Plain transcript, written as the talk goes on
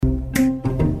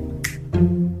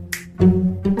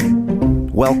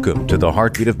Welcome to the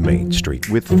Heartbeat of Main Street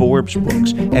with Forbes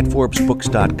Books at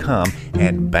ForbesBooks.com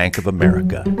and Bank of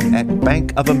America at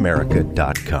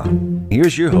BankofAmerica.com.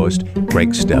 Here's your host,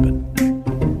 Greg Stebbin.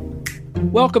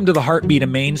 Welcome to the Heartbeat of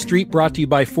Main Street, brought to you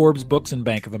by Forbes Books and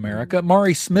Bank of America.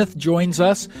 Mari Smith joins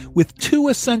us with 2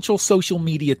 essential social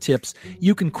media tips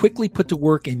you can quickly put to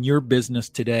work in your business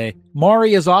today.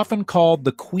 Mari is often called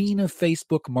the queen of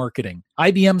Facebook marketing.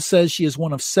 IBM says she is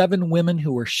one of 7 women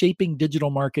who are shaping digital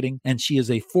marketing, and she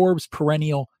is a Forbes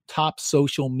perennial top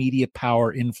social media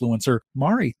power influencer.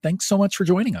 Mari, thanks so much for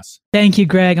joining us. Thank you,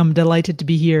 Greg. I'm delighted to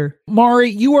be here. Mari,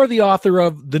 you are the author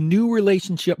of The New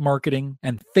Relationship Marketing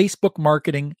and Facebook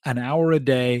Marketing, An Hour a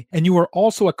Day, and you are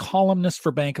also a columnist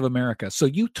for Bank of America. So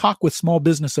you talk with small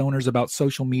business owners about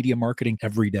social media marketing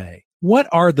every day. What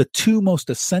are the 2 most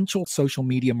essential social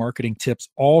media marketing tips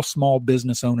all small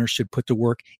business owners should put to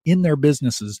work in their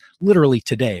businesses literally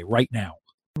today, right now?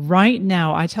 Right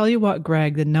now, I tell you what,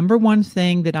 Greg, the number one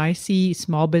thing that I see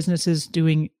small businesses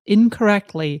doing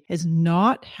incorrectly is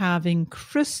not having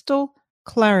crystal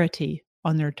clarity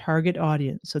on their target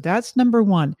audience. So that's number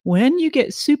one. When you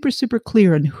get super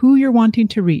clear on who you're wanting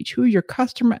to reach, who your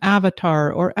customer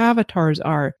avatar or avatars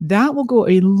are, that will go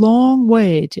a long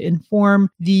way to inform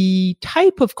the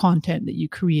type of content that you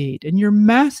create and your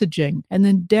messaging, and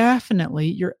then definitely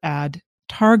your ad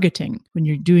targeting when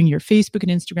you're doing your Facebook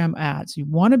and Instagram ads. You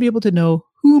want to be able to know,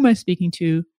 who am I speaking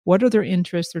to? What are their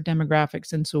interests, their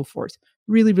demographics, and so forth.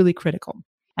 Really critical.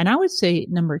 And I would say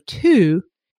number 2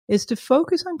 is to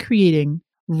focus on creating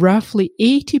roughly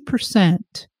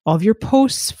 80% of your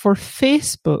posts for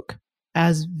Facebook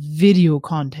as video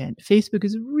content. Facebook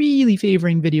is really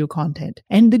favoring video content.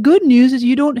 And the good news is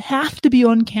you don't have to be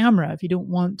on camera if you don't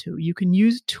want to. You can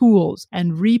use tools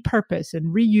and repurpose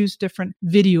and reuse different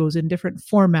videos in different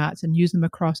formats and use them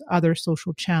across other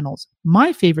social channels.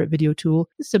 My favorite video tool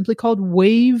is simply called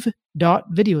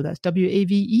wave.video. That's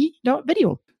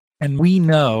WAVE.video. And we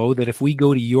know that if we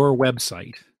go to your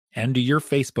website and to your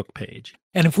Facebook page,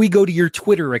 and if we go to your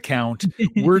Twitter account,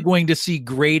 we're going to see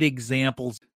great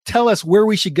examples. Tell us where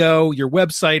we should go, your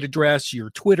website address,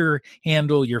 your Twitter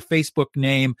handle, your Facebook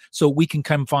name, so we can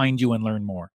come find you and learn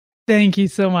more. Thank you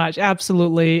so much.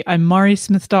 Absolutely. I'm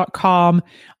marismith.com.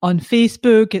 On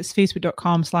Facebook, it's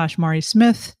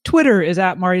facebook.com/MariSmith. Twitter is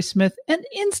 @MariSmith. And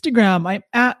Instagram, I'm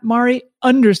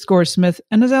 @Mari_Smith.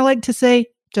 And as I like to say,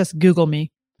 just Google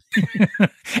me.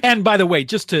 And by the way,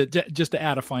 just to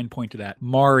add a fine point to that,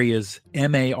 Mari is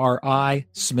Mari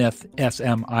Smith,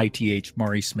 SMITH,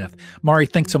 Mari Smith. Mari,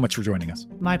 thanks so much for joining us.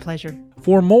 My pleasure.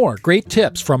 For more great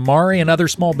tips from Mari and other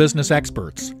small business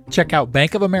experts, check out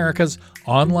Bank of America's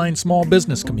online small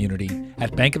business community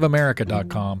at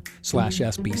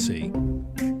bankofamerica.com/SBC.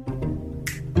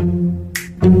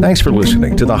 Thanks for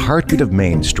listening to the Heartbeat of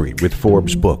Main Street with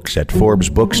Forbes Books at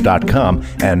ForbesBooks.com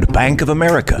and Bank of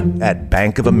America at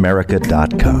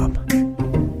BankofAmerica.com.